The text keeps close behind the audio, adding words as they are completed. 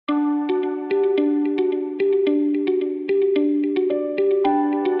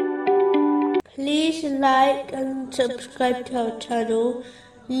like and subscribe to our channel.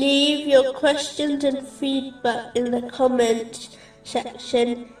 Leave your questions and feedback in the comments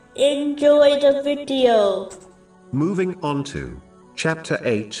section. Enjoy the video. Moving on to chapter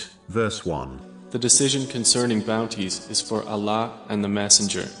 8, verse 1. The decision concerning bounties is for Allah and the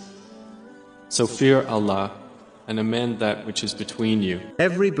Messenger. So fear Allah and amend that which is between you.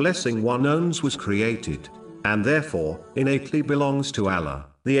 Every blessing one owns was created, and therefore innately belongs to Allah,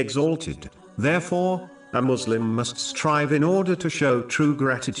 the Exalted. Therefore, a Muslim must strive in order to show true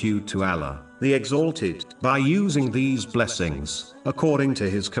gratitude to Allah, the Exalted, by using these blessings, according to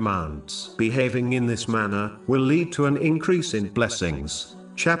His commands. Behaving in this manner will lead to an increase in blessings.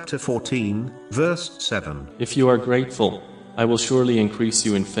 Chapter 14, verse 7. If you are grateful, I will surely increase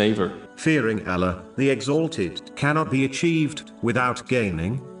you in favor. Fearing Allah, the Exalted, cannot be achieved without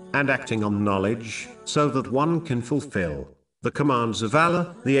gaining and acting on knowledge, so that one can fulfill the commands of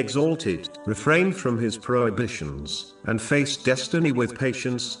Allah, the Exalted, refrain from His prohibitions, and face destiny with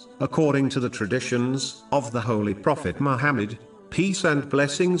patience, according to the traditions of the Holy Prophet Muhammad, peace and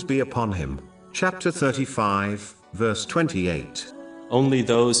blessings be upon him. Chapter 35, verse 28. Only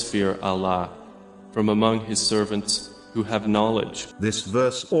those fear Allah from among His servants who have knowledge. This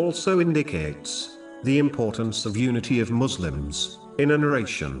verse also indicates the importance of unity of Muslims, in a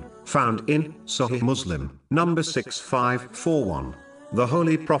narration found in Sahih Muslim, number 6541. The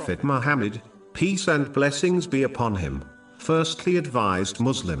Holy Prophet Muhammad, peace and blessings be upon him, firstly advised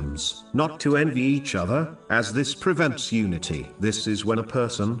Muslims not to envy each other, as this prevents unity. This is when a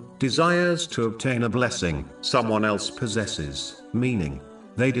person desires to obtain a blessing someone else possesses, meaning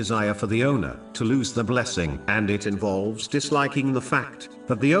they desire for the owner to lose the blessing, and it involves disliking the fact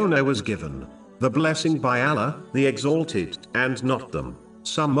that the owner was given the blessing by Allah, the Exalted, and not them.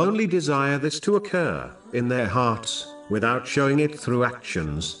 Some only desire this to occur in their hearts, without showing it through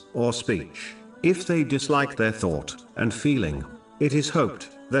actions or speech. If they dislike their thought and feeling, it is hoped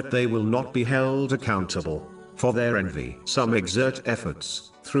that they will not be held accountable for their envy. Some exert efforts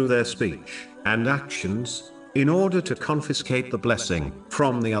through their speech and actions in order to confiscate the blessing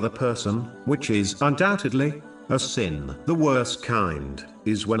from the other person, which is undoubtedly a sin. The worst kind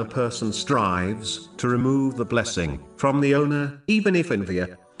is when a person strives to remove the blessing from the owner, even if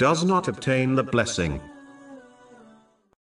envier does not obtain the blessing